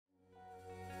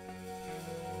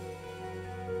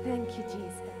Thank you,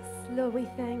 Jesus. Lord, we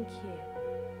thank you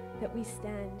that we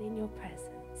stand in your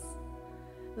presence.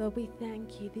 Lord, we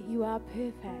thank you that you are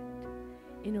perfect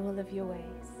in all of your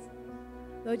ways.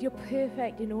 Lord, you're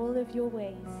perfect in all of your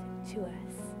ways to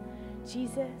us.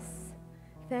 Jesus,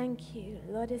 thank you.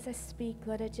 Lord, as I speak,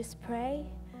 Lord, I just pray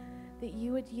that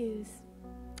you would use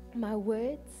my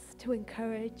words to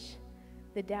encourage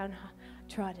the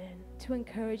downtrodden, to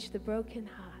encourage the broken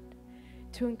heart,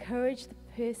 to encourage the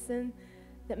person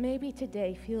that maybe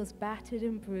today feels battered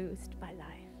and bruised by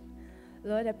life.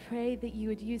 Lord, I pray that you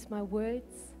would use my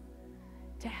words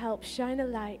to help shine a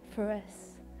light for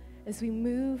us as we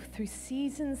move through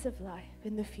seasons of life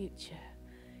in the future.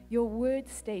 Your word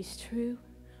stays true.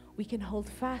 We can hold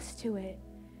fast to it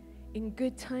in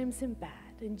good times and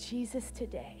bad. And Jesus,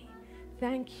 today,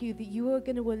 thank you that you are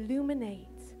going to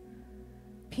illuminate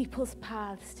people's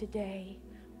paths today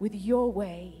with your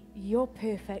way, your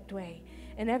perfect way.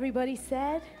 And everybody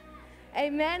said,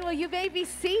 amen. Well, you may be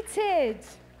seated.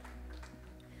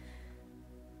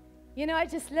 You know, I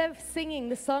just love singing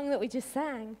the song that we just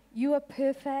sang. You are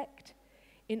perfect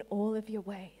in all of your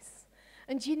ways.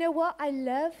 And do you know what I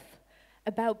love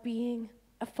about being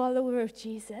a follower of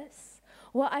Jesus?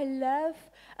 What I love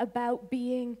about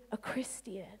being a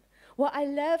Christian, what I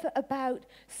love about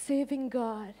serving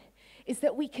God is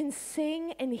that we can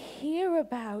sing and hear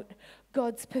about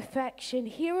God's perfection,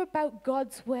 hear about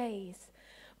God's ways,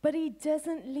 but he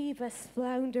doesn't leave us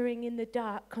floundering in the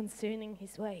dark concerning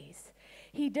his ways.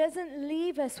 He doesn't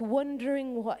leave us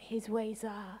wondering what his ways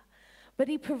are, but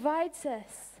he provides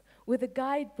us with a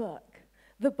guidebook,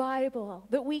 the Bible,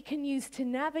 that we can use to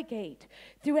navigate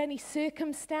through any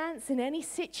circumstance and any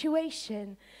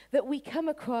situation that we come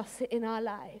across in our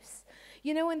lives.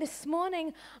 You know, and this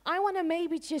morning, I want to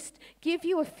maybe just give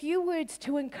you a few words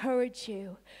to encourage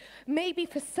you. Maybe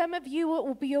for some of you, it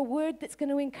will be a word that's going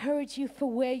to encourage you for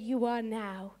where you are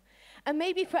now. And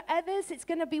maybe for others, it's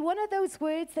going to be one of those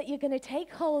words that you're going to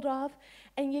take hold of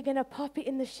and you're going to pop it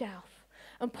in the shelf.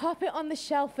 And pop it on the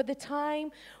shelf for the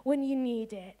time when you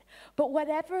need it. But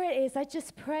whatever it is, I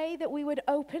just pray that we would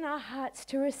open our hearts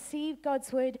to receive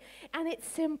God's word. And it's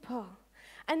simple.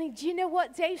 And do you know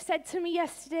what Dave said to me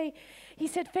yesterday? He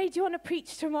said, Faye, do you want to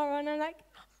preach tomorrow? And I'm like,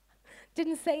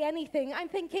 didn't say anything. I'm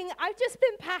thinking, I've just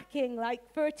been packing like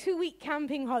for a 2-week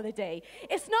camping holiday.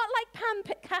 It's not like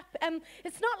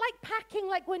packing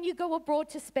like when you go abroad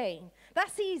to Spain.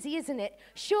 That's easy, isn't it?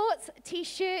 Shorts,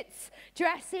 t-shirts,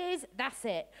 dresses, that's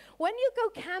it. When you go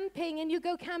camping and you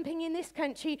go camping in this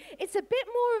country, it's a bit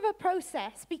more of a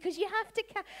process because you have to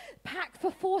pack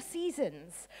for 4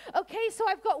 seasons. Okay, so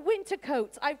I've got winter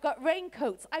coats, I've got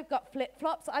raincoats, I've got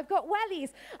flip-flops, I've got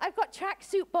wellies, I've got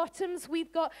tracksuit bottoms,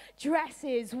 we've got dresses,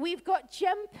 we've got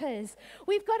jumpers,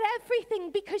 we've got everything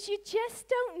because you just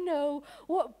don't know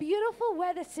what beautiful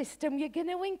weather system you're going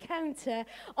to encounter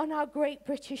on our great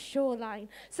British shoreline.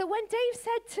 So when Dave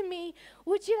said to me,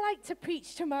 would you like to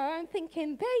preach tomorrow? I'm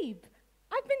thinking, babe,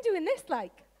 I've been doing this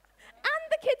and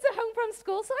the kids are home from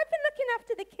school, so I've been looking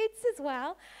after the kids as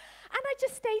well. And I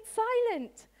just stayed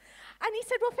silent. And he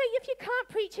said, well, Faye, if you can't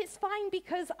preach, it's fine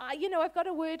because, I've got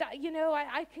a word,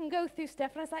 I can go through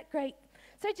stuff. And I was like, great.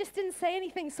 So I just didn't say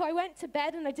anything. So I went to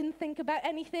bed and I didn't think about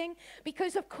anything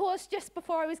because, of course, just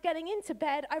before I was getting into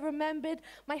bed, I remembered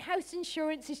my house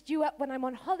insurance is due up when I'm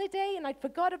on holiday and I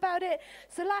forgot about it.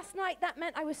 So last night, that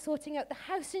meant I was sorting out the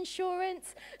house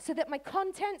insurance so that my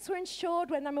contents were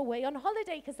insured when I'm away on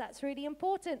holiday because that's really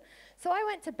important. So I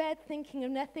went to bed thinking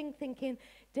of nothing, thinking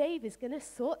Dave is going to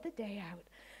sort the day out.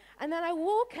 And then I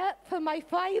woke up for my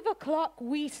 5 o'clock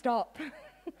wee stop.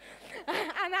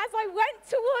 And as I went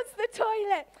towards the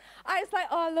toilet, I was like,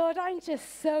 oh, Lord, I'm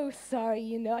just so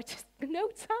sorry, I just, no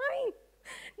time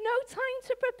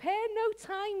to prepare, no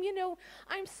time,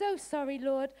 I'm so sorry,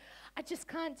 Lord, I just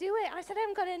can't do it. I said, I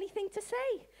haven't got anything to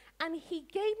say. And he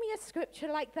gave me a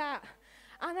scripture like that.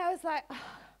 And I was like,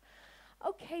 oh,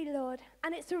 okay, Lord.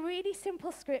 And it's a really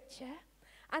simple scripture.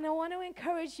 And I want to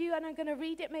encourage you, and I'm going to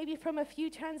read it maybe from a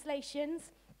few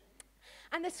translations.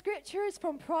 And the scripture is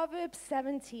from Proverbs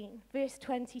 17, verse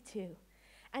 22.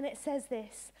 And it says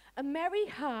this, a merry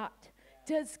heart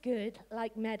does good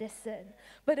like medicine,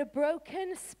 but a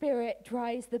broken spirit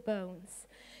dries the bones.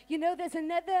 There's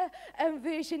another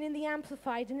version in the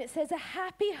Amplified, and it says, a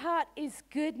happy heart is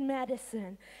good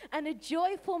medicine, and a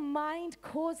joyful mind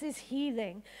causes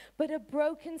healing, but a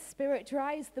broken spirit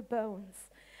dries the bones.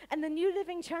 And the New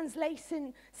Living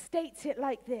Translation states it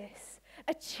like this,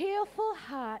 a cheerful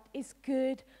heart is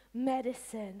good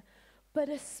medicine, but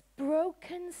a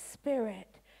broken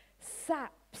spirit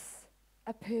saps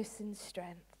a person's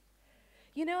strength.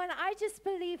 And I just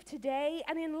believe today,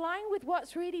 and in line with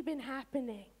what's really been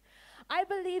happening, I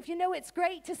believe, it's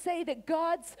great to say that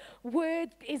God's word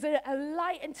is a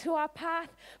light into our path.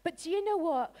 But do you know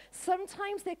what?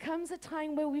 Sometimes there comes a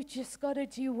time where we've just got to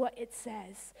do what it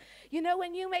says.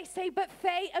 When you may say, but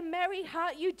Faye, a merry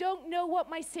heart, you don't know what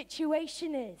my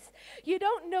situation is. You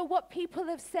don't know what people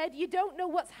have said. You don't know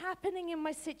what's happening in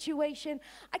my situation.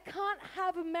 I can't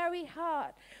have a merry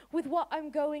heart with what I'm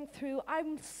going through.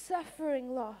 I'm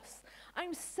suffering loss.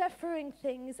 I'm suffering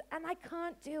things, and I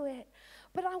can't do it.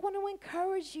 But I want to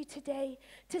encourage you today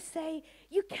to say,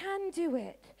 you can do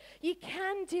it. You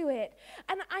can do it.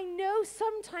 And I know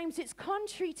sometimes it's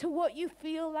contrary to what you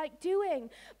feel like doing.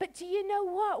 But do you know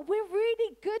what? We're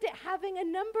really good at having a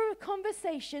number of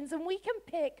conversations, and we can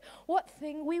pick what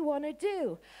thing we want to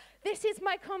do. This is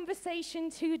my conversation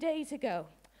 2 days ago.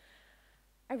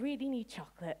 I really need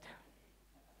chocolate.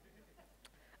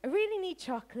 I really need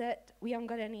chocolate. We haven't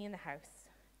got any in the house.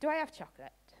 Do I have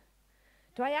chocolate?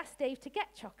 Do I ask Dave to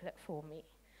get chocolate for me?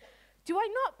 Do I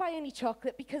not buy any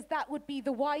chocolate because that would be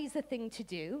the wiser thing to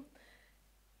do?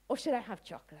 Or should I have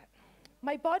chocolate?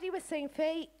 My body was saying,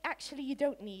 Faye, actually you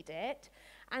don't need it.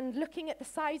 And looking at the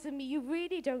size of me, you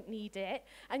really don't need it.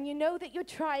 And you know that you're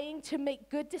trying to make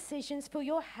good decisions for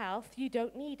your health. You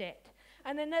don't need it.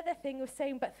 And another thing was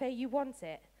saying, but Faye, you want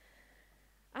it.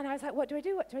 And I was like, what do I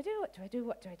do? What do I do? What do I do?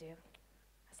 What do I do?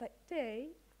 I was like,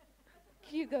 Dave,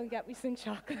 can you go and get me some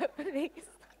chocolate, please?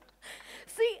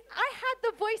 See, I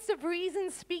had the voice of reason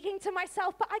speaking to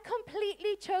myself, but I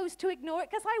completely chose to ignore it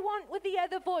because I want with the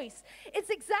other voice. It's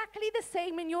exactly the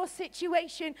same in your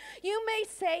situation. You may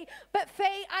say, but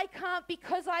Faye, I can't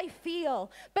because I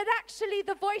feel. But actually,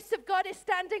 the voice of God is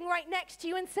standing right next to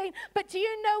you and saying, but do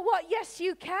you know what? Yes,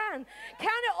 you can.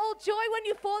 Count it all joy when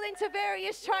you fall into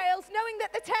various trials, knowing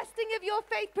that the testing of your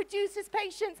faith produces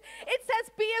patience. It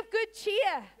says, be of good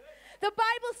cheer. The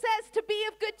Bible says to be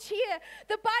of good cheer.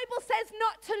 The Bible says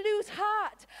not to lose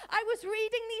heart. I was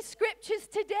reading these scriptures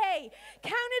today.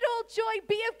 Count it all joy,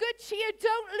 be of good cheer,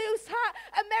 don't lose heart.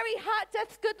 A merry heart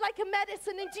doth good like a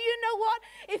medicine. And do you know what?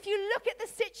 If you look at the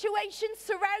situations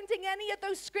surrounding any of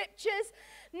those scriptures,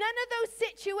 none of those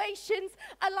situations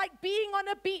are like being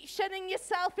on a beach sunning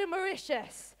yourself in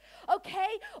Mauritius.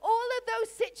 Okay? All of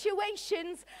those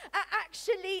situations are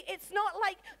actually, it's not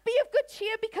like be of good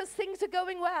cheer because things are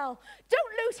going well.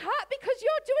 Don't lose heart because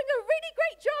you're doing a really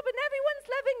great job and everyone's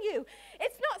loving you.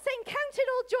 It's not saying count it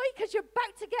all joy because you're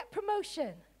about to get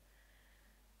promotion.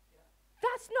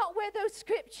 That's not where those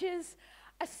scriptures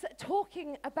are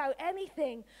talking about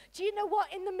anything. Do you know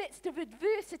what? In the midst of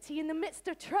adversity, in the midst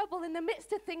of trouble, in the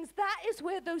midst of things, that is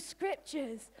where those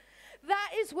scriptures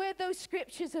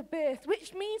are birthed,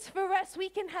 which means for us we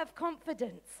can have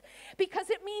confidence because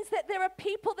it means that there are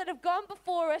people that have gone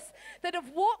before us that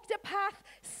have walked a path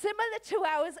similar to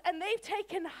ours, and they've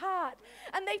taken heart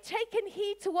and they've taken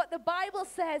heed to what the Bible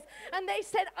says, and they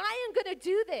said, I am going to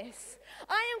do this.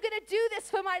 I am going to do this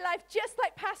for my life, just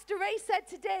like Pastor Ray said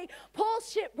today.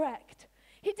 Paul's shipwrecked.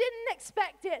 He didn't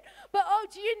expect it, but oh,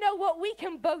 do you know what? We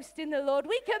can boast in the Lord.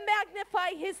 We can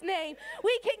magnify his name.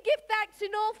 We can give thanks in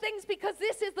all things because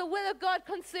this is the will of God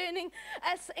concerning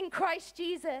us in Christ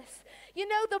Jesus. You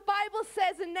know, the Bible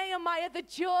says in Nehemiah, the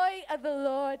joy of the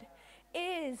Lord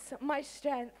is my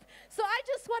strength. So I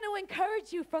just want to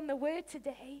encourage you from the word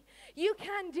today. You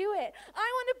can do it.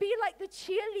 I want to be like the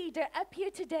cheerleader up here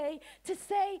today to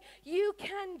say you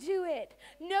can do it.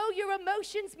 No, your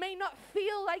emotions may not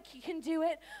feel like you can do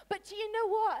it, but do you know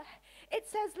what? It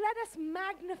says, let us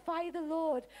magnify the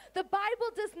Lord. The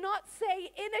Bible does not say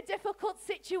in a difficult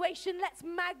situation, let's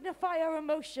magnify our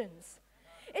emotions.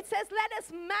 It says, let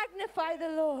us magnify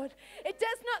the Lord. It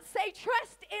does not say,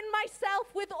 trust in myself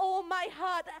with all my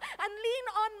heart and lean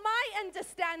on my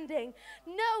understanding.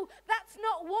 No, that's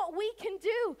not what we can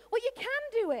do. Well, you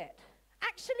can do it.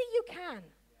 Actually, you can.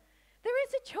 There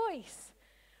is a choice.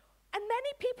 And many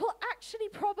people actually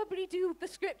probably do the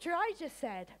scripture I just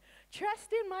said.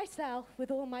 Trust in myself with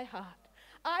all my heart.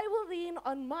 I will lean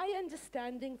on my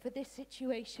understanding for this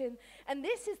situation, and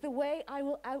this is the way I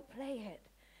will outplay it.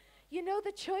 You know,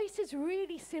 the choice is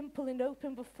really simple and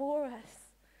open before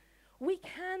us. We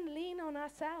can lean on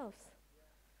ourselves,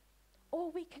 or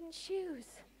we can choose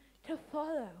to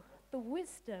follow the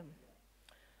wisdom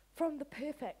from the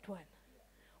perfect one.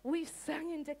 We've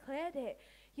sung and declared it.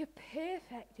 You're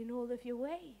perfect in all of your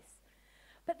ways.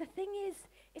 But the thing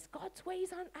is God's ways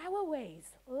aren't our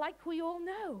ways, like we all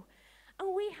know.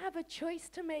 And we have a choice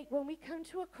to make when we come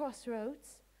to a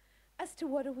crossroads as to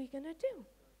what are we going to do.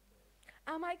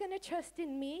 Am I going to trust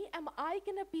in me? Am I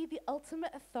going to be the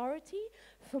ultimate authority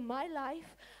for my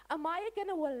life? Am I going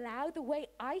to allow the way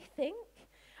I think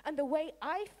and the way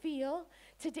I feel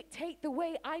to dictate the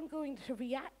way I'm going to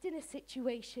react in a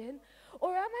situation?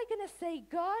 Or am I going to say,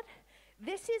 God,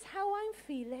 this is how I'm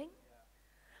feeling.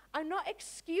 I'm not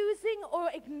excusing or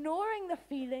ignoring the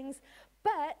feelings,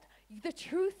 but the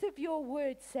truth of your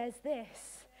word says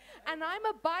this. And I'm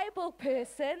a Bible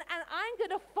person, and I'm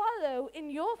going to follow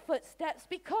in your footsteps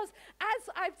because, as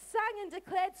I've sang and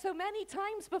declared so many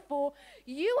times before,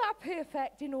 you are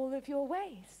perfect in all of your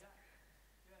ways.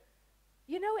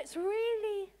 You know, it's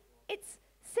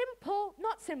simple,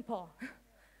 not simple.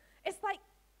 It's like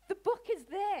the book is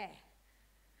there,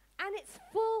 and it's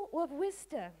full of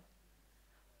wisdom.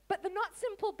 But the not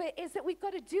simple bit is that we've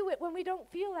got to do it when we don't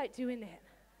feel like doing it.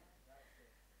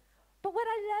 But what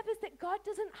I love is that God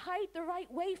doesn't hide the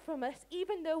right way from us,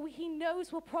 even though he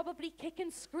knows we'll probably kick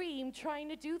and scream trying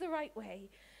to do the right way.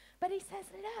 But he says,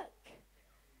 look,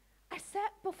 I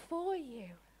set before you.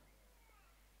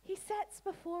 He sets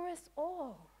before us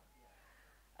all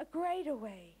a greater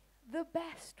way, the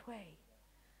best way.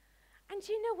 And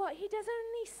you know what? He doesn't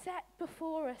only set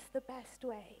before us the best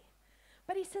way,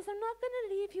 but he says, I'm not going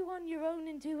to leave you on your own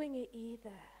in doing it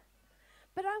either.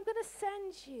 But I'm going to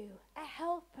send you a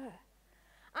helper.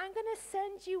 I'm going to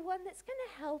send you one that's going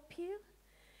to help you.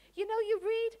 You know, you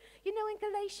read, in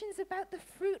Galatians about the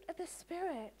fruit of the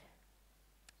Spirit.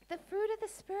 The fruit of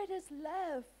the Spirit is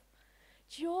love,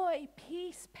 joy,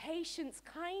 peace, patience,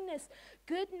 kindness,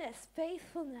 goodness,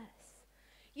 faithfulness.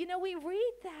 You know, we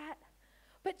read that,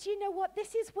 but you know what?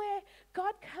 This is where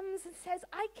God comes and says,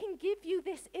 I can give you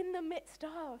this in the midst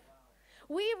of.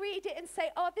 We read it and say,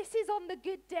 oh, this is on the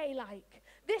good day, like.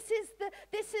 This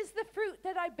is the fruit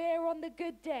that I bear on the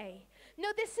good day. No,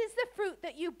 this is the fruit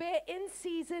that you bear in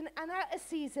season and out of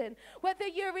season. Whether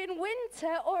you're in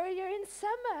winter or you're in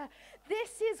summer.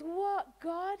 This is what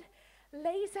God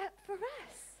lays out for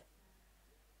us.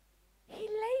 He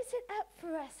lays it out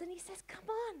for us and he says, come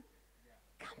on.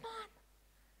 Come on.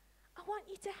 I want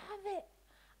you to have it.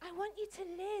 I want you to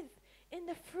live in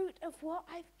the fruit of what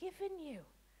I've given you.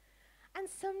 And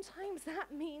sometimes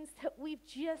that means that we've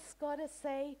just got to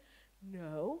say,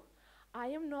 no, I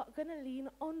am not going to lean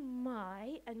on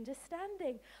my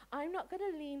understanding. I'm not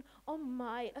going to lean on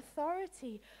my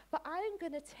authority. But I'm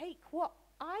going to take what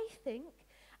I think,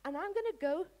 and I'm going to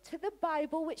go to the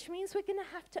Bible, which means we're going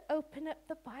to have to open up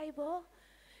the Bible.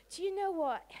 Do you know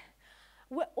what?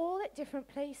 We're all at different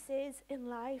places in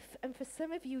life. And for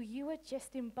some of you, you are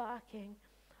just embarking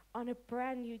on a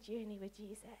brand new journey with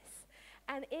Jesus.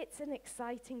 And it's an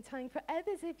exciting time. For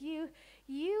others of you,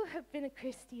 you have been a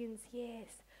Christian years.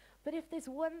 But if there's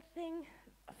one thing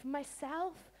for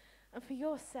myself and for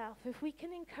yourself, if we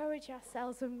can encourage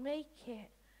ourselves and make it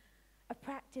a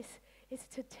practice, is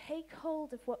to take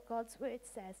hold of what God's word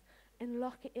says and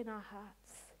lock it in our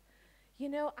hearts. You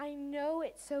know, I know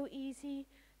it's so easy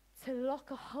to lock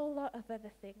a whole lot of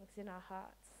other things in our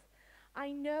hearts.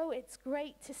 I know it's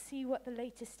great to see what the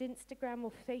latest Instagram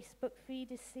or Facebook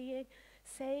feed is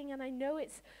saying, and I know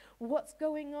it's what's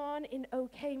going on in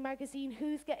OK Magazine,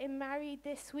 who's getting married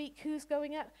this week, who's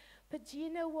going out. But do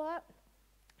you know what?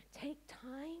 Take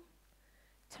time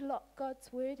to lock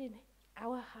God's word in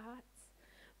our hearts,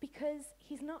 because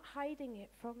he's not hiding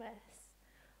it from us.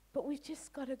 But we've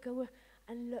just got to go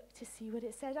and look to see what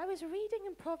it says. I was reading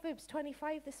in Proverbs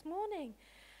 25 this morning,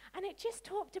 and it just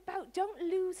talked about don't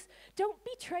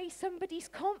betray somebody's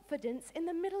confidence in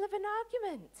the middle of an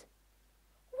argument.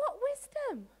 What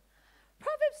wisdom?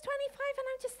 Proverbs 25, and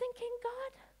I'm just thinking,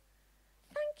 God,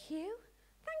 thank you.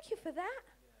 Thank you for that.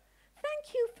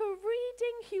 Thank you for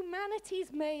reading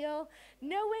humanity's mail,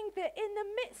 knowing that in the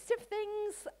midst of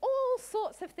things, all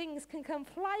sorts of things can come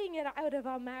flying out of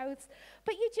our mouths,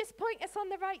 but you just point us on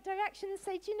the right direction and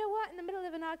say, do you know what? In the middle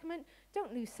of an argument,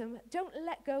 don't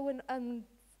let go and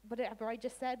whatever I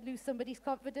just said, lose somebody's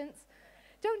confidence.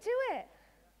 Don't do it.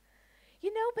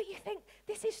 You know, but you think,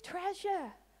 this is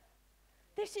treasure.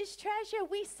 This is treasure.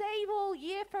 We save all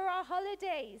year for our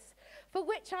holidays, for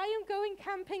which I am going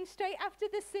camping straight after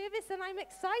the service, and I'm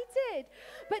excited.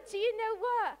 But do you know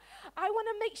what? I want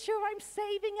to make sure I'm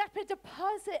saving up a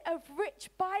deposit of rich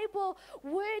Bible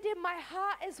word in my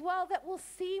heart as well that will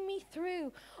see me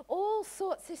through all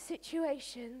sorts of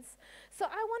situations. So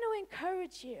I want to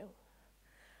encourage you.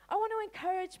 I want to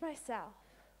encourage myself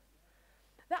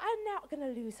that I'm not going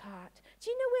to lose heart. Do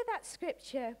you know where that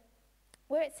scripture,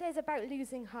 where it says about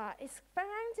losing heart, is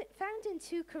found in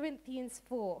 2 Corinthians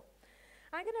 4.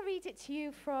 I'm going to read it to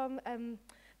you from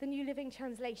the New Living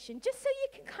Translation, just so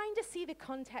you can kind of see the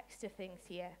context of things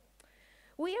here.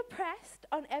 We are pressed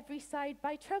on every side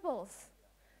by troubles.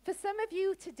 For some of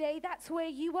you today, that's where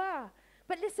you are.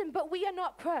 But listen, but we are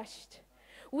not crushed.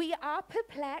 We are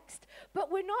perplexed, but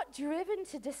we're not driven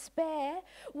to despair.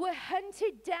 We're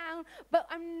hunted down, but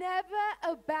I'm never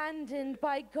abandoned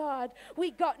by God.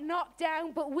 We got knocked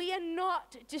down, but we are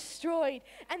not destroyed.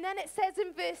 And then it says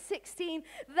in verse 16,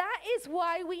 that is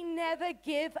why we never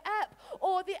give up.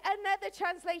 Or another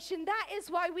translation, that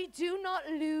is why we do not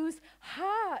lose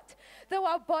heart. Though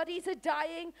our bodies are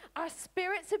dying, our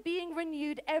spirits are being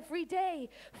renewed every day.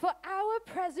 For our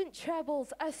present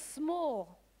troubles are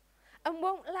small and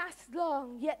won't last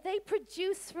long, yet they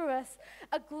produce for us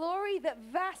a glory that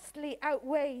vastly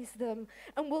outweighs them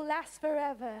and will last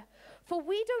forever. For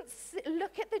we don't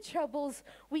look at the troubles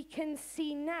we can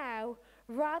see now,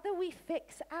 rather we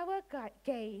fix our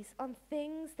gaze on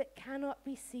things that cannot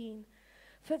be seen.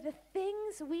 For the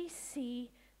things we see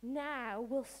now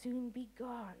will soon be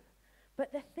gone,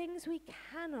 but the things we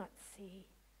cannot see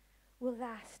will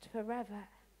last forever.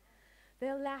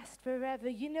 They'll last forever.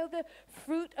 You know, the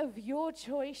fruit of your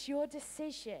choice, your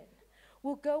decision,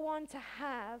 will go on to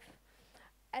have,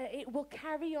 it will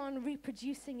carry on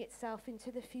reproducing itself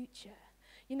into the future.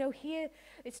 You know, here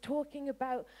it's talking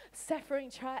about suffering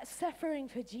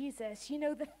for Jesus. You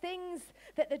know, the things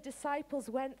that the disciples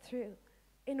went through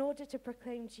in order to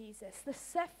proclaim Jesus, the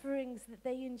sufferings that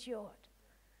they endured.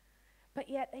 But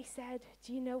yet they said,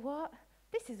 do you know what?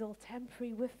 This is all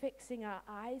temporary. We're fixing our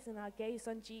eyes and our gaze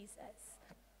on Jesus.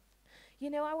 You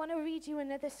know, I want to read you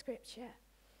another scripture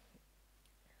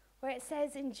where it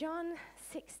says in John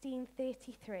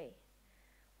 16:33,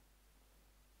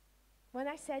 when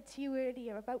I said to you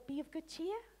earlier about be of good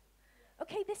cheer,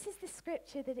 okay, this is the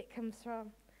scripture that it comes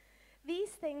from. These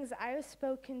things I have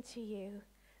spoken to you,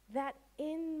 that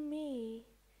in me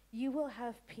you will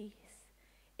have peace.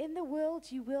 In the world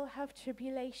you will have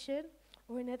tribulation,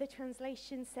 or another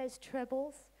translation says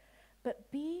troubles,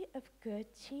 but be of good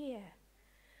cheer.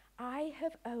 I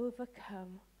have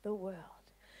overcome the world.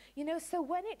 You know, so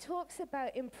when it talks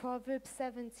about in Proverbs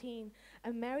 17,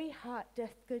 a merry heart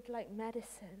doth good like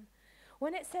medicine,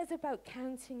 when it says about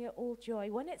counting it all joy,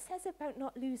 when it says about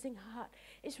not losing heart,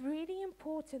 it's really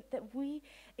important that we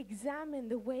examine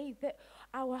the way that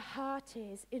our heart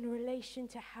is in relation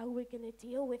to how we're going to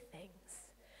deal with things.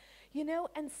 You know,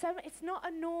 and it's not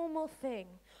a normal thing.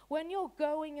 When you're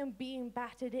going and being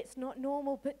battered, it's not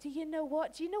normal. But do you know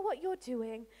what? Do you know what you're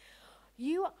doing?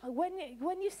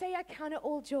 When you say I count it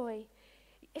all joy,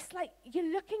 it's like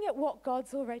you're looking at what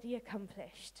God's already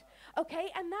accomplished. Okay,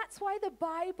 and that's why the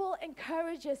Bible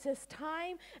encourages us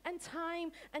time and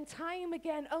time and time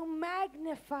again. Oh,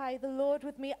 magnify the Lord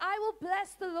with me. I will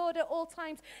bless the Lord at all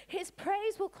times. His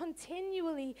praise will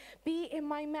continually be in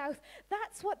my mouth.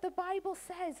 That's what the Bible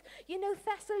says. You know,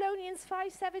 Thessalonians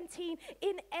 5:17,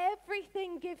 in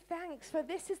everything give thanks, for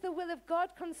this is the will of God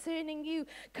concerning you.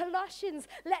 Colossians,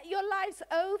 let your lives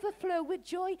overflow with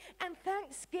joy and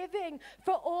thanksgiving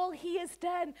for all he has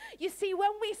done. You see,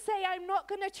 when we say, I'm not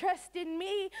going to trust in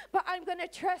me, but I'm going to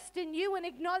trust in you and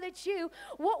acknowledge you,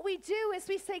 what we do is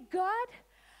we say, God,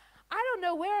 I don't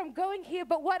know where I'm going here,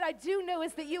 but what I do know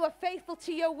is that you are faithful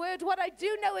to your word. What I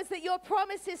do know is that your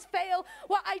promises fail.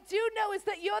 What I do know is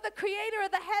that you're the creator of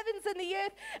the heavens and the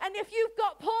earth. And if you've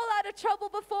got Paul out of trouble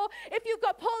before, if you've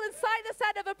got Paul and Silas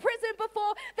out of a prison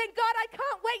before, then God, I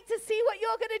can't wait to see what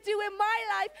you're going to do in my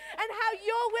life and how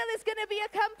your will is going to be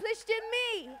accomplished in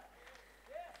me.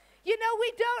 You know,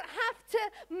 we don't have to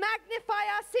magnify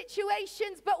our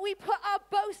situations, but we put our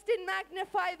boast in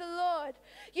magnify the Lord.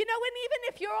 You know, and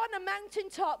even if you're on a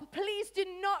mountaintop, please do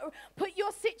not put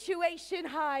your situation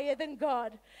higher than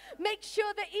God. Make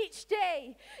sure that each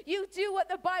day you do what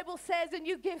the Bible says and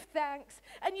you give thanks.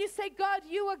 And you say, God,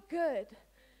 you are good.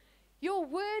 Your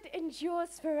word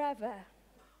endures forever.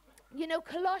 You know,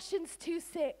 Colossians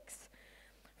 2:6.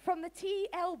 From the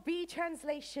TLB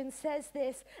translation says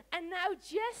this, and now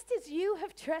just as you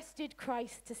have trusted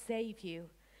Christ to save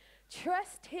you,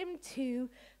 trust him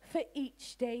too for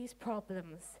each day's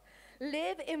problems.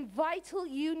 Live in vital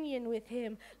union with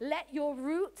him. Let your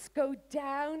roots go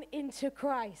down into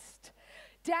Christ.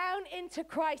 Down into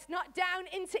Christ, not down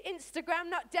into Instagram,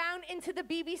 not down into the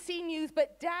BBC News,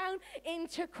 but down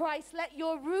into Christ. Let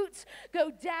your roots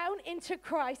go down into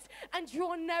Christ and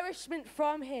draw nourishment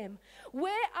from him.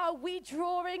 Where are we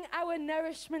drawing our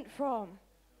nourishment from?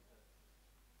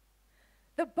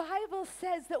 The Bible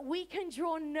says that we can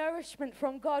draw nourishment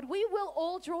from God. We will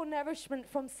all draw nourishment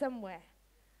from somewhere.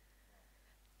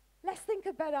 Let's think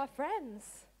about our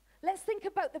friends. Let's think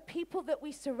about the people that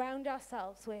we surround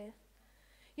ourselves with.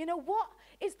 You know, what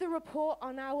is the report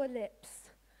on our lips?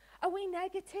 Are we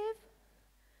negative?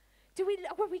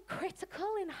 Are we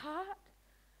critical in heart?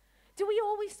 Do we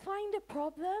always find a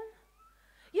problem?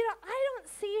 You know, I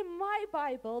don't see in my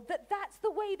Bible that that's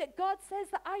the way that God says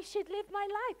that I should live my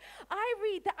life. I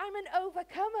read that I'm an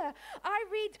overcomer. I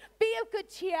read, be of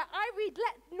good cheer. I read,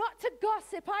 not to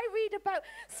gossip. I read about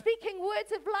speaking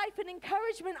words of life and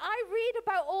encouragement. I read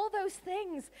about all those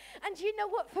things. And you know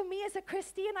what? For me as a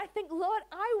Christian, I think, Lord,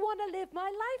 I want to live my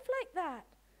life like that.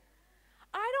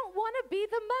 I don't want to be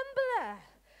the mumbler,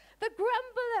 the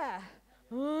grumbler.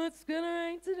 Oh, it's going to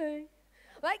rain today.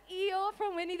 Like Eeyore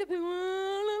from Winnie the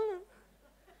Pooh.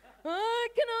 I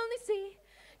can only see.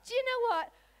 Do you know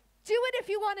what? Do it if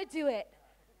you want to do it.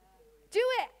 Do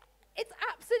it. It's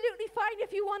absolutely fine if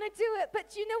you want to do it.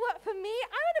 But do you know what? For me,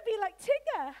 I want to be like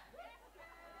Tigger.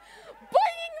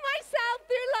 Buoying myself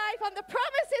through life on the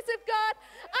promises of God.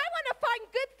 I want to find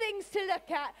good things to look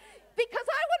at. Because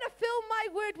I want to fill my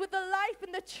word with the life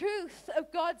and the truth of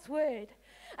God's word.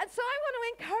 And so I want to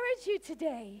encourage you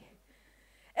today.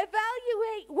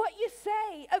 Evaluate what you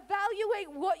say.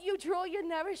 Evaluate what you draw your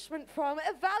nourishment from.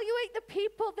 Evaluate the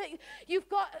people that you've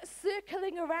got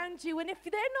circling around you. And if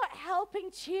they're not helping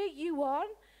cheer you on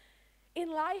in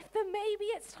life, then maybe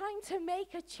it's time to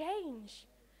make a change.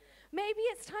 Maybe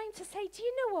it's time to say, do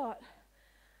you know what?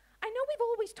 I know we've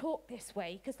always talked this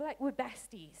way because like we're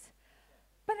besties.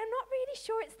 But I'm not really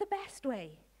sure it's the best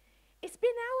way. It's been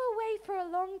our way for a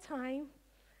long time.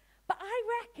 But I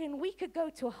reckon we could go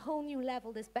to a whole new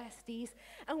level as besties,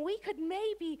 and we could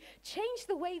maybe change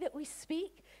the way that we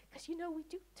speak, because, you know, we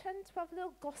do tend to have a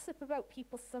little gossip about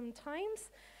people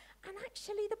sometimes, and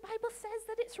actually the Bible says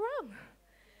that it's wrong.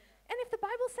 And if the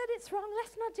Bible said it's wrong,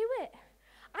 let's not do it.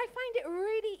 I find it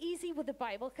really easy with the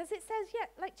Bible, because it says, yeah,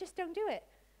 like, just don't do it.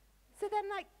 So then,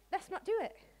 like, let's not do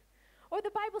it. Or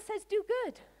the Bible says, do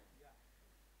good.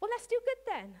 Well, let's do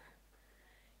good then.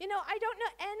 You know, I don't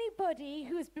know anybody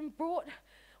who's been brought,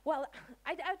 well,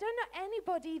 I don't know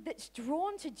anybody that's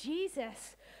drawn to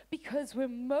Jesus because we're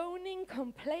moaning,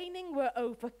 complaining, we're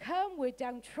overcome, we're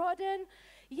downtrodden.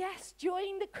 Yes,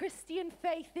 join the Christian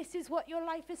faith. This is what your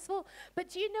life is for. But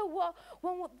do you know what?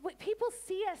 When people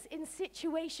see us in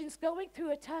situations going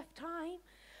through a tough time,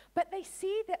 but they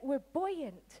see that we're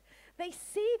buoyant. They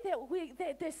see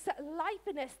that there's life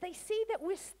in us. They see that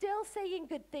we're still saying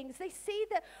good things. They see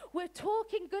that we're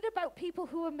talking good about people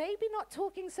who are maybe not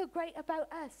talking so great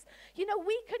about us. You know,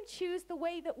 we can choose the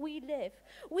way that we live.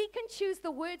 We can choose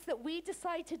the words that we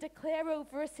decide to declare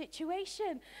over a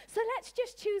situation. So let's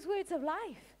just choose words of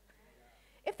life.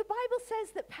 If the Bible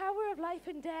says that power of life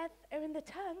and death are in the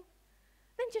tongue,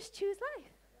 then just choose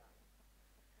life.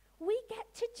 We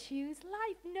get to choose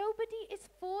life. Nobody is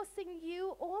forcing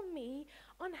you or me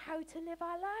on how to live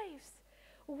our lives.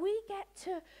 We get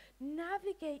to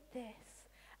navigate this.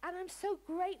 And I'm so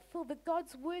grateful that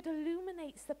God's word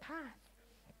illuminates the path.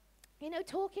 You know,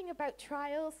 talking about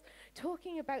trials,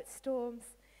 talking about storms.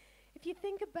 If you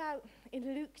think about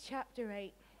in Luke chapter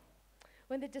 8,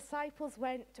 when the disciples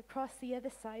went across the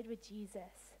other side with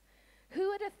Jesus, who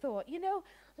would have thought, you know,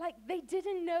 like they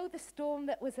didn't know the storm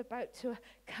that was about to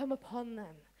come upon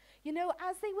them. You know,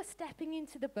 as they were stepping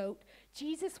into the boat,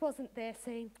 Jesus wasn't there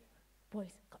saying,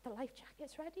 boys, got the life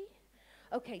jackets ready?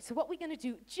 Okay, so what we're going to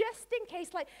do, just in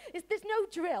case, like, there's no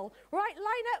drill, right?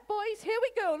 Line up, boys, here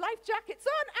we go. Life jackets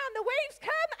on, and the waves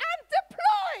come, and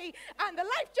deploy! And the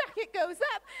life jacket goes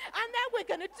up, and then we're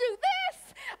going to do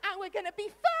this, and we're going to be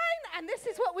fine, and this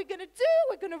is what we're going to do.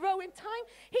 We're going to row in time.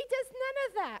 He does none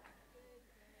of that.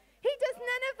 He does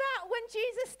none of that when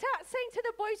Jesus starts saying to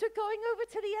the boys who are going over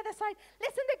to the other side,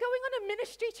 listen, they're going on a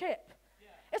ministry trip.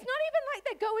 Yeah. It's not even like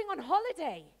they're going on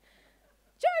holiday.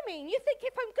 Do you know what I mean? You think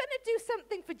if I'm going to do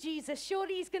something for Jesus,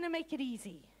 surely he's going to make it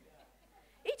easy. Yeah.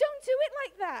 He don't do it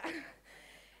like that.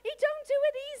 He don't do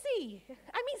it easy.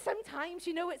 I mean, sometimes,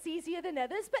 you know, it's easier than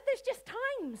others, but there's just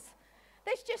times.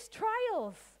 There's just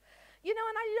trials. You know,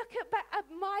 and I look at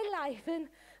my life and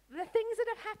the things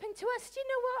that have happened to us. Do you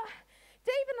know what?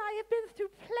 Dave and I have been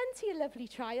through plenty of lovely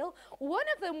trial. One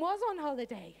of them was on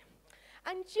holiday.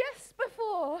 And just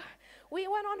before we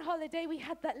went on holiday, we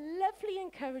had that lovely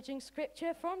encouraging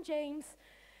scripture from James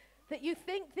that you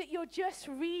think that you're just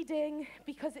reading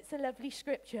because it's a lovely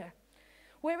scripture,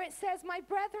 where it says, my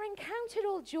brethren, count it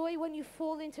all joy when you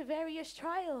fall into various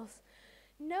trials,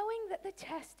 knowing that the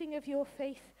testing of your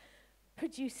faith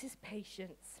produces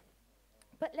patience.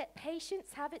 But let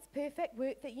patience have its perfect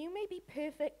work, that you may be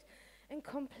perfect and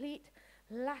complete,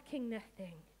 lacking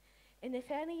nothing. And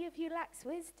if any of you lacks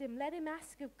wisdom, let him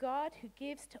ask of God, who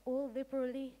gives to all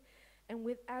liberally and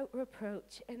without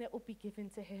reproach, and it will be given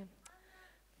to him.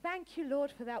 Thank you, Lord,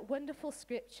 for that wonderful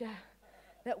scripture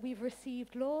that we've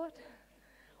received, Lord.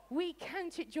 We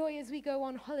count it joy as we go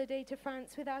on holiday to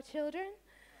France with our children,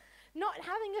 not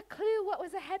having a clue what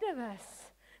was ahead of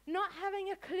us. not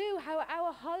having a clue how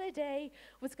our holiday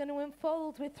was going to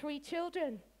unfold with 3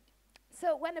 children.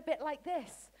 So it went a bit like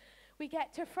this. We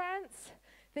get to France,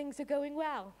 things are going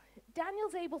well.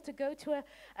 Daniel's able to go to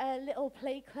a little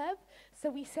play club, so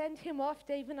we send him off.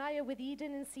 Dave and I are with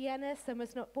Eden and Sienna.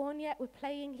 Summer's not born yet, we're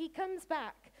playing. He comes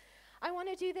back. I want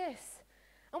to do this.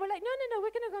 And we're like, no,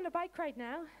 we're going to go on a bike ride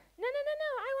now. No,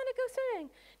 I want to go swimming.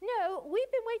 No,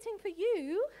 we've been waiting for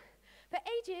you for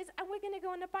ages, and we're going to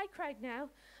go on a bike ride now.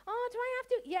 Oh, do I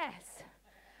have to? Yes.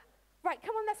 Right,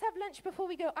 come on, let's have lunch before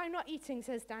we go. I'm not eating,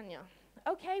 says Daniel.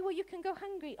 Okay, well, you can go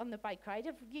hungry on the bike ride.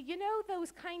 You know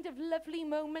those kind of lovely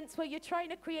moments where you're trying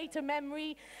to create a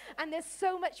memory and there's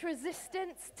so much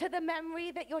resistance to the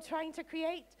memory that you're trying to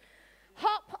create?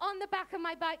 Hop on the back of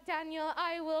my bike, Daniel.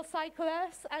 I will cycle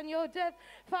us, and your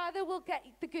father will get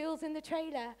the girls in the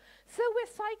trailer. So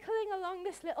we're cycling along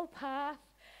this little path,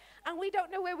 and we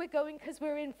don't know where we're going because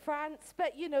we're in France,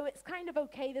 but, you know, it's kind of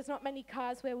okay. There's not many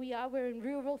cars where we are. We're in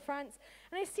rural France.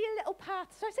 And I see a little path,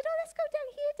 so I said, oh, let's go down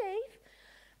here, Dave.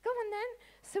 Go on then.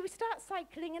 So we start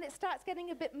cycling, and it starts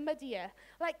getting a bit muddier.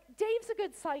 Like, Dave's a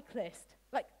good cyclist.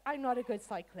 Like, I'm not a good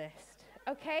cyclist,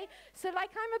 okay? So,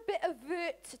 like, I'm a bit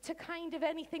avert to kind of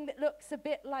anything that looks a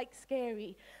bit, like,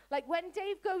 scary. Like, when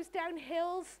Dave goes down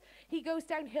hills, he goes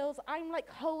down hills. I'm, like,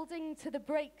 holding to the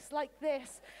brakes like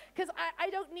this because I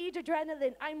don't need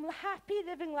adrenaline. I'm happy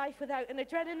living life without an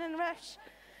adrenaline rush.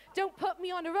 Don't put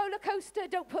me on a roller coaster.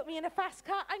 Don't put me in a fast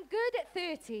car. I'm good at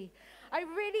 30. I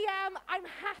really am. I'm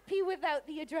happy without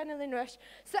the adrenaline rush.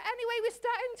 So anyway, we're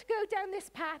starting to go down this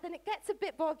path, and it gets a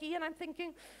bit boggy, and I'm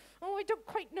thinking, oh, I don't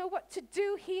quite know what to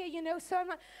do here, you know. So I'm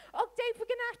like, oh, Dave, we're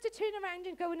going to have to turn around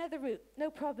and go another route.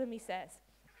 No problem, he says.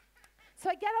 So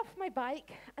I get off my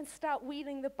bike and start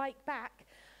wheeling the bike back.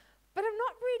 But I'm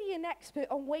not really an expert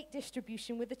on weight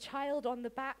distribution with a child on the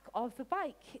back of the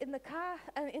bike, in the car,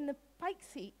 in the bike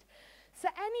seat. So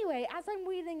anyway, as I'm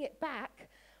wheeling it back,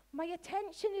 my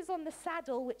attention is on the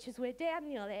saddle, which is where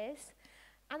Daniel is,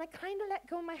 and I kind of let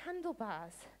go of my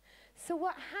handlebars. So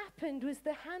what happened was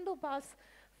the handlebars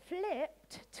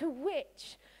flipped, to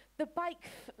which the bike,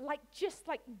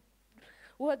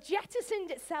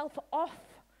 jettisoned itself off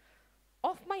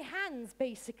my hands,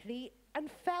 basically, and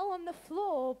fell on the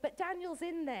floor, but Daniel's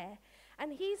in there,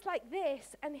 and he's like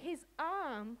this, and his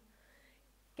arm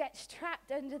gets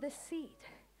trapped under the seat,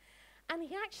 and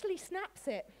he actually snaps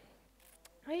it.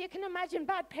 Oh, you can imagine,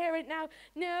 bad parent now.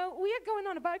 No, we are going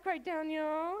on a bike ride,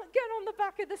 Daniel. Get on the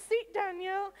back of the seat,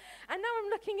 Daniel. And now I'm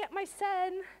looking at my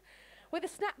son with a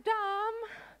snapped arm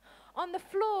on the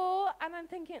floor, and I'm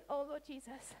thinking, oh, Lord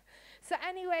Jesus. So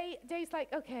anyway, Dave's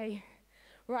like, okay.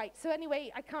 Right, so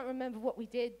anyway, I can't remember what we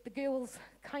did. The girls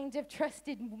kind of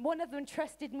one of them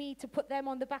trusted me to put them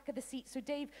on the back of the seat so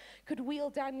Dave could wheel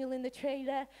Daniel in the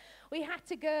trailer. We had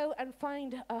to go and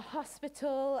find a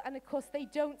hospital, and of course they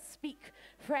don't speak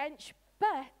French,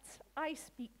 but I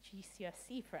speak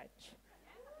GCSE French.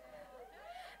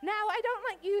 Now, I don't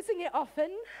like using it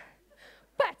often,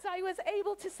 but I was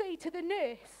able to say to the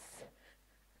nurse,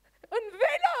 un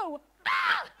vélo,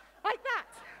 ah! Like that.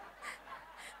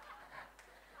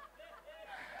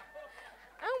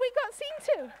 And we got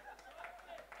seen to. And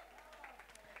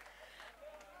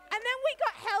then we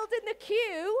got held in the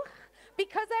queue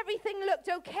because everything looked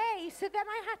okay. So then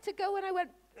I had to go, and I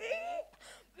went,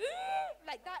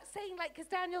 like that, saying, like, because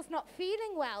Daniel's not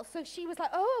feeling well. So she was like,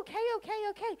 oh, okay.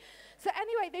 So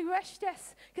anyway, they rushed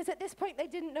us, because at this point they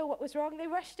didn't know what was wrong. They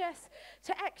rushed us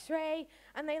to X-ray,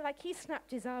 and he snapped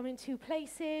his arm in 2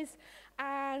 places,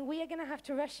 and we are going to have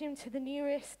to rush him to the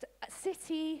nearest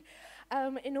city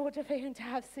in order for him to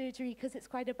have surgery, because it's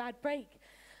quite a bad break.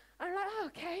 I'm like, oh,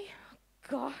 okay,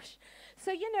 gosh.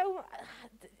 So, you know,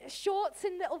 shorts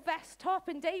and little vest top,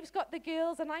 and Dave's got the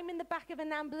girls, and I'm in the back of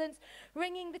an ambulance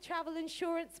ringing the travel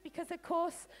insurance, because, of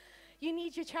course, you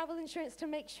need your travel insurance to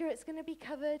make sure it's going to be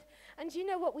covered. And you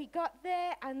know what, we got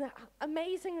there, and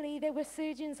amazingly, there were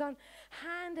surgeons on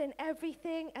hand and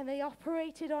everything, and they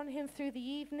operated on him through the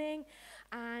evening.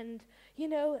 And, you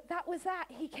know, that was that.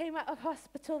 He came out of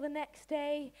hospital the next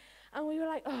day, and we were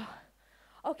like, oh,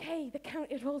 okay, the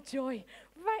counted all joy.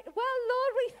 Right, well,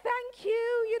 Lord, we thank you,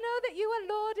 you know, that you are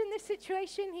Lord in this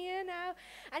situation here now.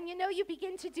 And, you know, you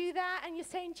begin to do that, and you're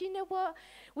saying, do you know what?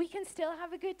 We can still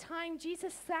have a good time.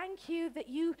 Jesus, thank you that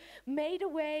you made a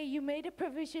way, you made a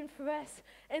provision for us,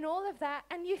 and all of that.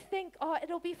 And you think, oh,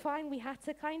 it'll be fine. We had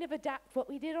to kind of adapt what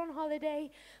we did on holiday,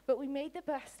 but we made the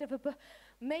best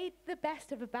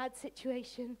of a bad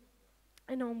situation.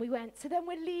 And on we went. So then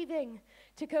we're leaving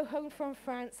to go home from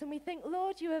France, and we think,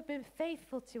 Lord, you have been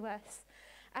faithful to us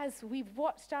as we've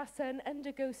watched our son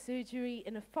undergo surgery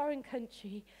in a foreign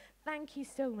country Thank you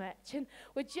so much. And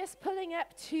we're just pulling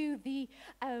up to the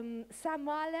San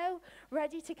Marlo,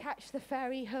 ready to catch the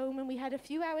ferry home. And we had a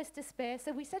few hours to spare.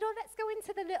 So we said, oh, let's go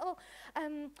into the little,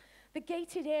 the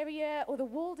gated area or the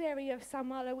walled area of San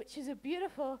Marlo, which is a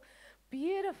beautiful,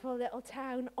 beautiful little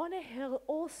town on a hill,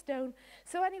 all stone.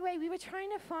 So anyway, we were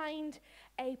trying to find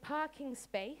a parking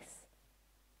space.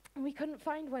 And we couldn't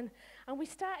find one. And we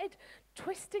started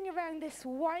twisting around this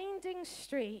winding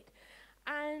street.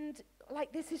 And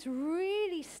like this is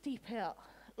really steep hill,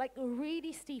 like a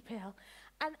really steep hill.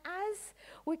 And as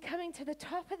we're coming to the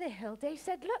top of the hill, Dave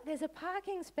said, look, there's a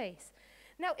parking space.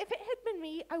 Now, if it had been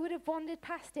me, I would have wandered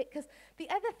past it, because the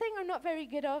other thing I'm not very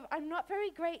good of, I'm not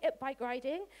very great at bike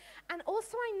riding. And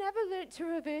also, I never learnt to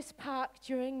reverse park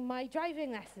during my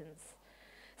driving lessons.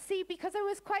 See, because I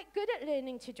was quite good at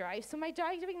learning to drive, so my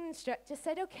driving instructor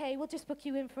said, okay, we'll just book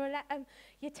you in for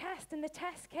your test. And the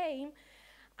test came.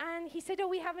 And he said, oh,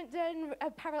 we haven't done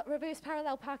a reverse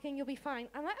parallel parking, you'll be fine.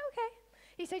 I'm like, okay.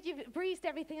 He said, you've breezed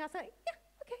everything. I was like,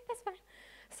 yeah, okay, that's fine.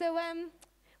 So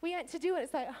we went to do it.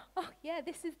 It's like, oh, yeah,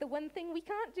 this is the one thing we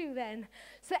can't do then.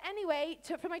 So anyway,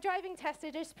 for my driving test, I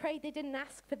just prayed they didn't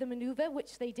ask for the maneuver,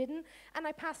 which they didn't. And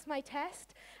I passed my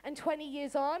test. And 20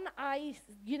 years on, I,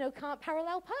 can't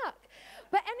parallel park.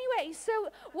 But anyway, so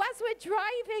as we're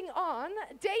driving on,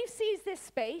 Dave sees this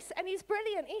space, and he's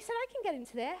brilliant. He said, I can get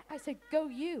into there. I said, go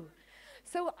you.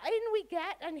 So in we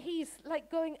get, and he's like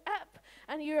going up,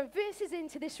 and he reverses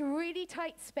into this really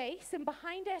tight space, and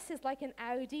behind us is like an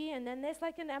Audi, and then there's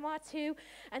like an MR2,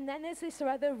 and then there's this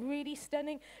other really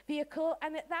stunning vehicle,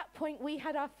 and at that point, we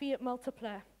had our Fiat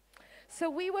Multipla. So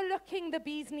we were looking the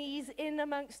bee's knees in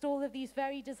amongst all of these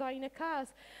very designer cars.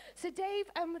 So Dave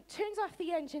turns off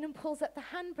the engine and pulls up the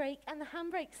handbrake, and the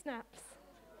handbrake snaps.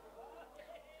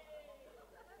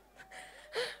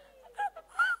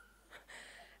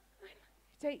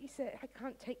 He said, I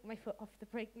can't take my foot off the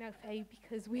brake now, Faye,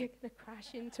 because we're going to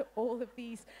crash into all of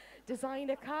these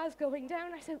designer cars going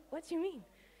down. I said, what do you mean?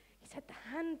 He said, the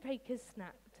handbrake has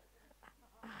snapped.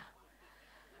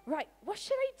 Right, what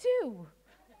should I do?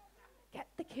 Get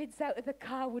the kids out of the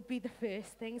car would be the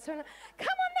first thing. So I'm like,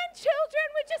 come on then, children,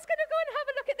 we're just going to go and have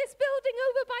a look at this building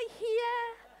over by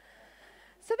here.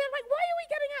 So they're like, why are we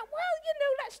getting out? Well,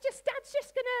 Dad's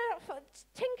just going to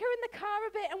tinker in the car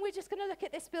a bit, and we're just going to look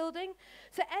at this building.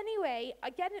 So anyway, I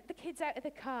get the kids out of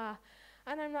the car,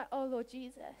 and I'm like, oh, Lord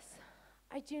Jesus,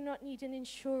 I do not need an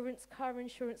car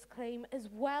insurance claim, as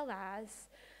well as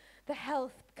the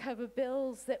health cover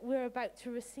bills that we're about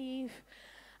to receive.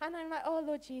 And I'm like, oh,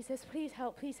 Lord Jesus, please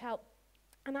help, please help.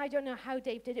 And I don't know how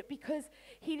Dave did it, because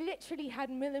he literally had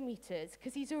millimeters,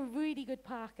 because he's a really good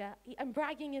parker. I'm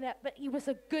bragging it up, but he was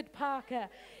a good parker.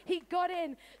 He got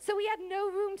in. So we had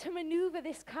no room to maneuver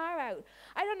this car out.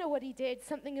 I don't know what he did,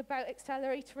 something about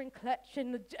accelerator and clutch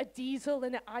and a diesel,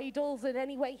 and it idles, and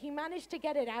anyway, he managed to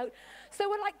get it out. So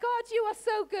we're like, God, you are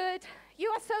so good. You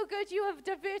are so good. You have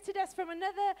diverted us from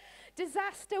another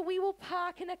disaster. We will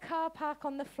park in a car park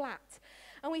on the flat.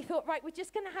 And we thought, right, we're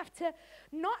just going to have to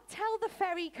not tell the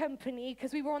ferry company,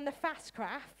 because we were on the fast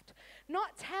craft,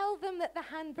 not tell them that the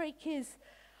handbrake is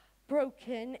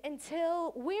broken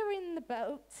until we're in the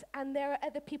boat and there are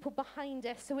other people behind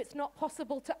us, so it's not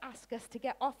possible to ask us to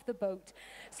get off the boat.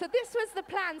 So this was the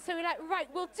plan. So we're like, right,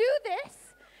 we'll do this,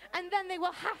 and then they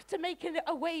will have to make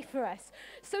a way for us.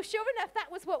 So sure enough,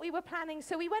 that was what we were planning.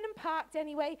 So we went and parked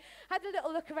anyway, had a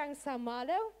little look around San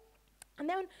Marlo. And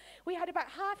then we had about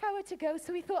half hour to go,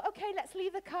 so we thought, okay, let's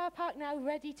leave the car park now,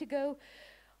 ready to go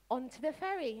onto the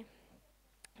ferry.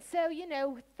 So,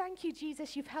 thank you,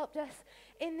 Jesus, you've helped us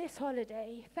in this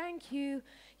holiday. Thank you.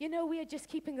 We are just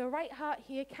keeping a right heart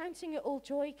here, counting it all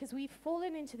joy, because we've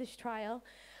fallen into this trial.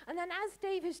 And then as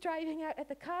Dave is driving out at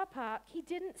the car park, he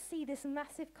didn't see this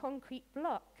massive concrete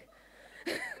block,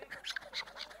 for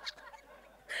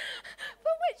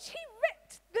which he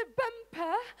ripped the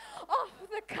bumper off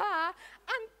the car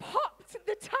and popped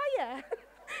the tire.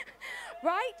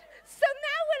 Right? So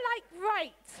now we're like,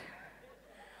 right,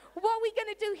 what are we going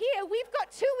to do here? We've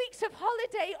got 2 weeks of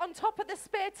holiday on top of the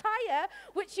spare tire,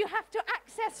 which you have to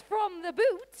access from the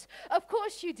boot. Of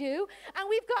course you do. And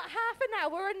we've got half an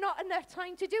hour and not enough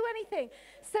time to do anything.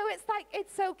 So it's like,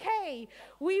 it's okay.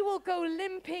 We will go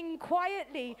limping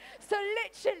quietly. So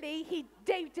literally,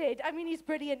 Dave did. I mean, he's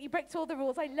brilliant. He breaks all the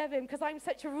rules. I love him, because I'm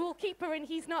such a rule keeper and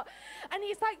he's not. And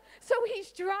he's like, so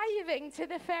he's driving to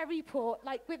the ferry port,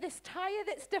 like with this tire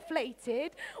that's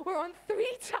deflated. We're on 3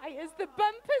 tires. The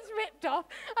bumper's ripped off.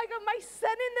 I got my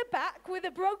son in the back with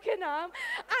a broken arm,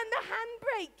 and the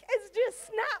handbrake has just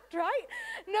snapped, right?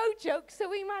 No joke. So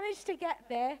we managed to get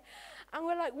there, and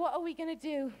we're like, what are we going to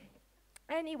do?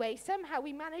 Anyway, somehow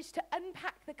we managed to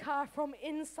unpack the car from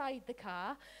inside the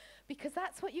car, because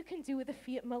that's what you can do with a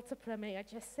Fiat Multipla, may I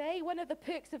just say. One of the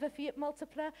perks of a Fiat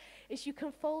Multipla is you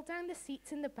can fold down the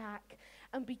seats in the back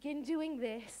and begin doing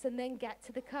this and then get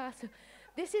to the car. So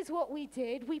this is what we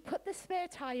did. We put the spare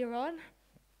tire on,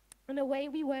 and away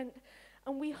we went,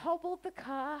 and we hobbled the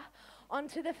car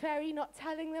onto the ferry, not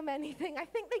telling them anything. I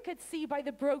think they could see by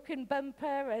the broken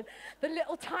bumper and the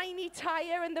little tiny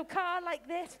tire and the car like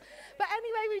this. But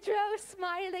anyway, we drove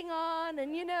smiling on,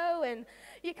 and you know, and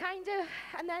you kind of,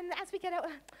 and then as we get out,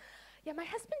 yeah, my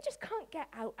husband just can't get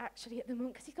out actually at the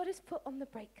moment because he's got his foot on the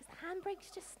brake because the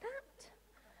handbrake's just snapped.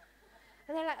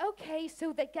 And they're like, okay,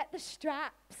 so they get the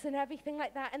straps and everything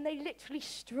like that, and they literally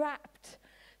strapped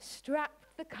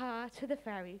the car to the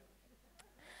ferry.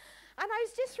 And I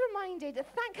was just reminded, can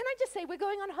I just say, we're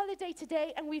going on holiday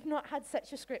today and we've not had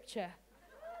such a scripture.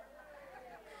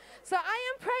 So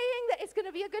I am praying that it's going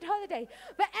to be a good holiday.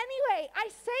 But anyway, I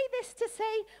say this to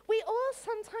say we all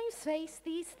sometimes face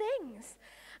these things.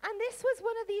 And this was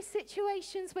one of these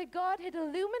situations where God had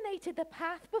illuminated the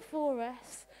path before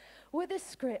us with a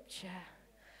scripture.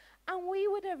 And we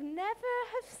would have never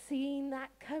have seen that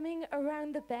coming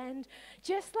around the bend,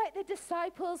 just like the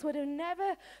disciples would have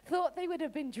never thought they would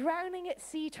have been drowning at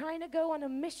sea trying to go on a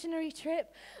missionary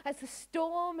trip as the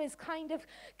storm is kind of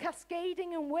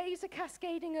cascading and waves are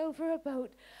cascading over a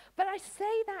boat. But I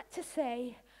say that to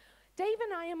say, Dave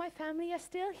and I and my family are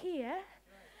still here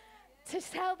to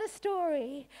tell the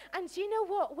story. And do you know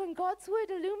what? When God's word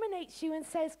illuminates you and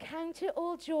says, count it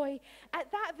all joy,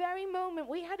 at that very moment,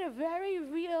 we had a very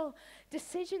real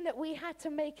decision that we had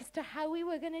to make as to how we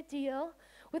were going to deal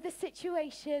with the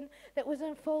situation that was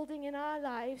unfolding in our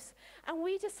lives. And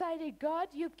we decided, God,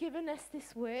 you've given us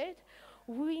this word.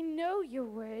 We know your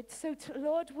word. So,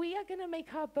 Lord, we are going to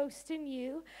make our boast in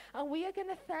you. And we are going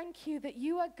to thank you that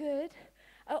you are good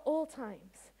at all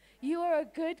times. You are a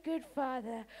good, good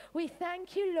Father. We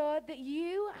thank you, Lord, that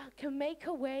you can make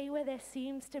a way where there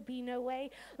seems to be no way.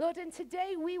 Lord, and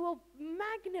today we will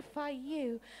magnify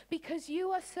you because you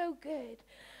are so good.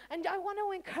 And I want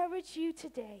to encourage you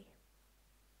today,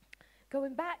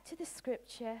 going back to the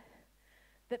scripture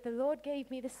that the Lord gave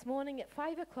me this morning at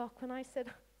 5 o'clock when I said,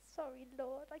 sorry,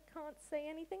 Lord, I can't say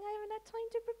anything. I haven't had time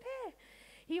to prepare.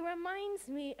 He reminds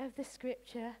me of the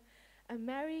scripture, a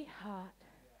merry heart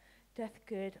doth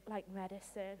good like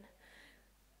medicine.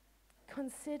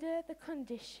 Consider the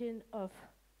condition of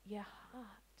your heart.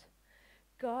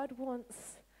 God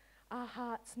wants our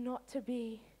hearts not to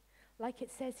be, like it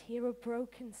says here, a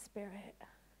broken spirit.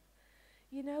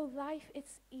 You know, life,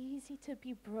 it's easy to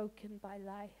be broken by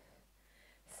life.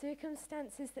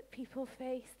 Circumstances that people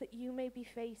face, that you may be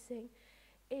facing,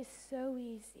 is so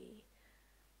easy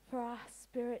for our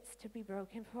spirits to be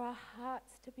broken, for our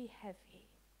hearts to be heavy.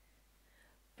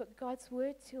 But God's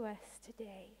word to us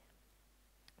today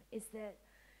is that,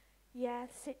 yeah,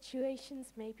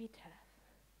 situations may be tough.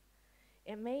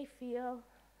 It may feel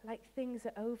like things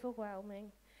are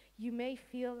overwhelming. You may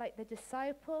feel like the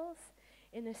disciples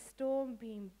in a storm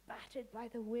being battered by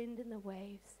the wind and the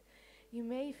waves. You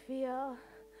may feel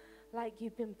like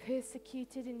you've been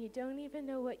persecuted and you don't even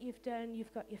know what you've done.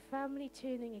 You've got your family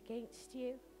turning against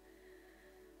you.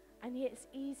 And yet it's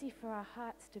easy for our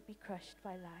hearts to be crushed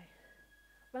by life.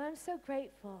 But I'm so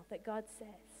grateful that God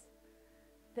says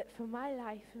that for my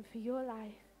life and for your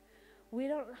life, we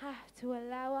don't have to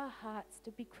allow our hearts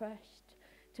to be crushed,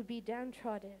 to be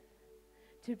downtrodden,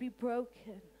 to be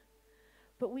broken.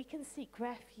 But we can seek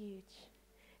refuge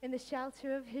in the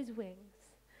shelter of his wings,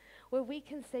 where we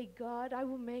can say, God, I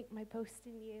will make my boast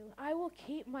in you. I will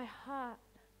keep my heart.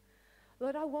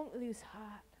 Lord, I won't lose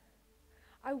heart.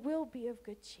 I will be of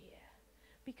good cheer,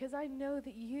 because I know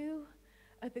that you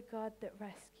are the God that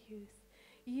rescues.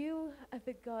 You are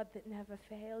the God that never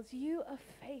fails. You are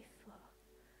faithful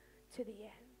to the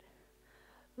end.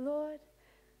 Lord,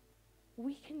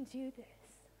 we can do this.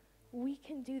 We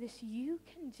can do this. You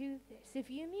can do this.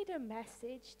 If you need a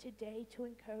message today to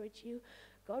encourage you,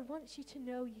 God wants you to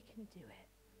know you can do it.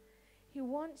 He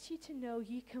wants you to know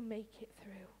you can make it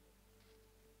through.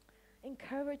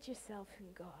 Encourage yourself in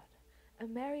God. A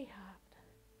merry heart.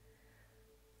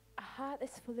 A heart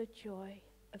that's full of joy,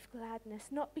 of gladness,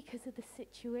 not because of the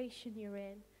situation you're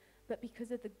in, but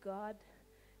because of the God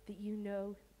that you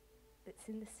know that's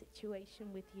in the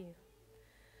situation with you.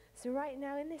 So right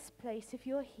now in this place, if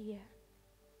you're here,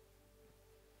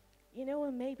 you know,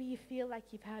 and maybe you feel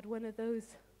like you've had one of those,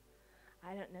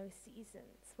 I don't know,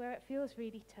 seasons where it feels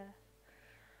really tough,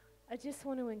 I just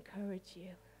want to encourage you.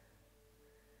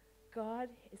 God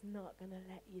is not going to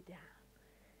let you down.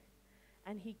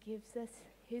 And he gives us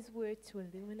his word to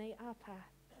illuminate our path,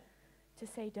 to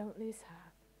say, don't lose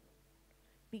heart.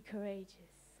 Be courageous.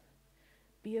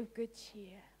 Be of good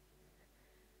cheer.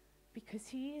 Because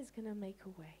he is going to make a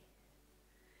way.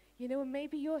 You know,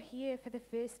 maybe you're here for the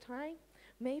first time.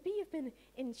 Maybe you've been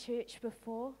in church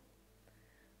before.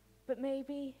 But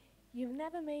maybe you've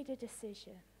never made a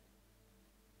decision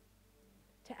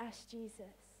to ask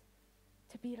Jesus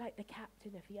to be like the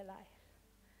captain of your life.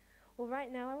 Well,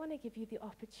 right now, I want to give you the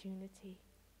opportunity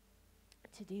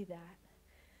to do that.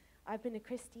 I've been a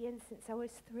Christian since I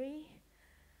was 3,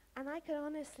 and I can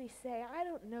honestly say I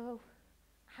don't know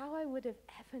how I would have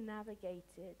ever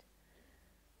navigated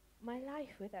my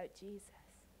life without Jesus.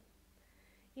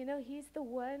 You know, he's the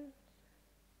one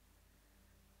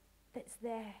that's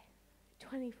there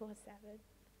 24/7,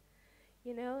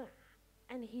 you know,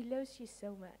 and he loves you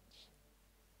so much.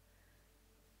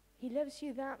 He loves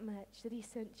you that much that he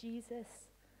sent Jesus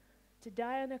to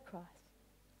die on a cross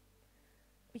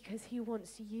because he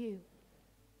wants you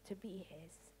to be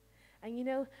his. And you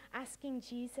know, asking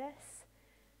Jesus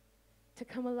to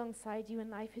come alongside you in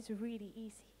life is really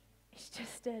easy. It's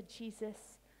just a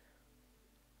Jesus.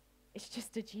 It's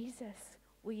just a Jesus.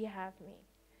 Will you have me?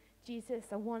 Jesus,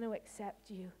 I want to accept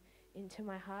you into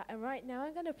my heart. And right now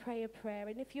I'm going to pray a prayer.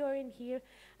 And if you're in here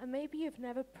and maybe you've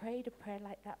never prayed a prayer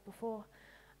like that before,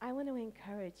 I want to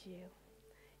encourage you.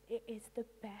 It is the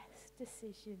best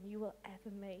decision you will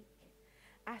ever make.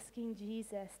 Asking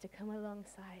Jesus to come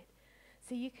alongside.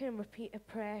 So you can repeat a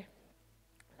prayer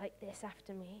like this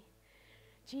after me.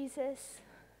 Jesus,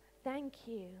 thank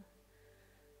you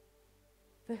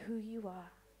for who you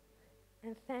are.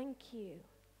 And thank you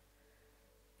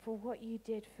for what you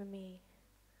did for me.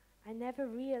 I never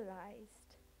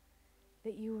realized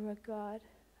that you were a God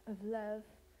of love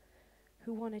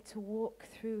who wanted to walk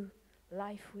through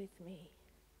life with me.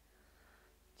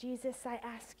 Jesus, I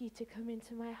ask you to come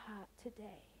into my heart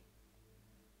today.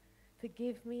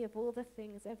 Forgive me of all the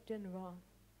things I've done wrong.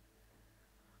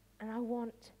 And I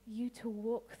want you to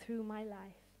walk through my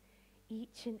life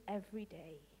each and every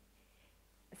day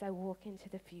as I walk into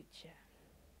the future.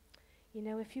 You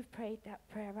know, if you've prayed that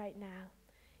prayer right now,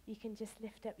 you can just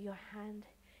lift up your hand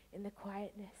in the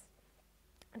quietness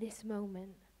this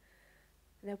moment.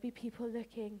 There'll be people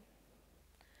looking.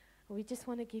 And we just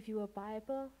want to give you a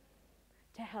Bible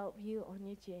to help you on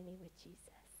your journey with Jesus.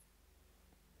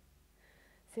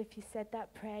 So if you said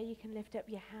that prayer, you can lift up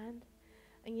your hand.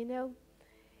 And you know,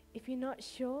 if you're not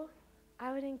sure,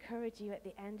 I would encourage you at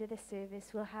the end of the service,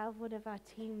 we'll have one of our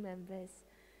team members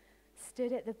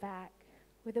stood at the back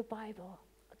with a Bible.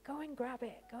 Go and grab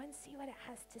it. Go and see what it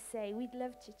has to say. We'd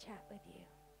love to chat with you.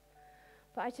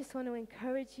 But I just want to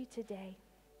encourage you today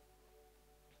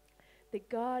that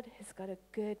God has got a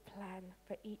good plan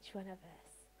for each one of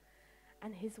us.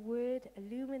 And his word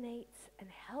illuminates and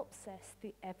helps us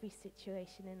through every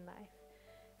situation in life.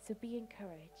 So be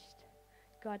encouraged.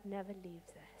 God never leaves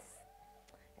us.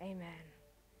 Amen.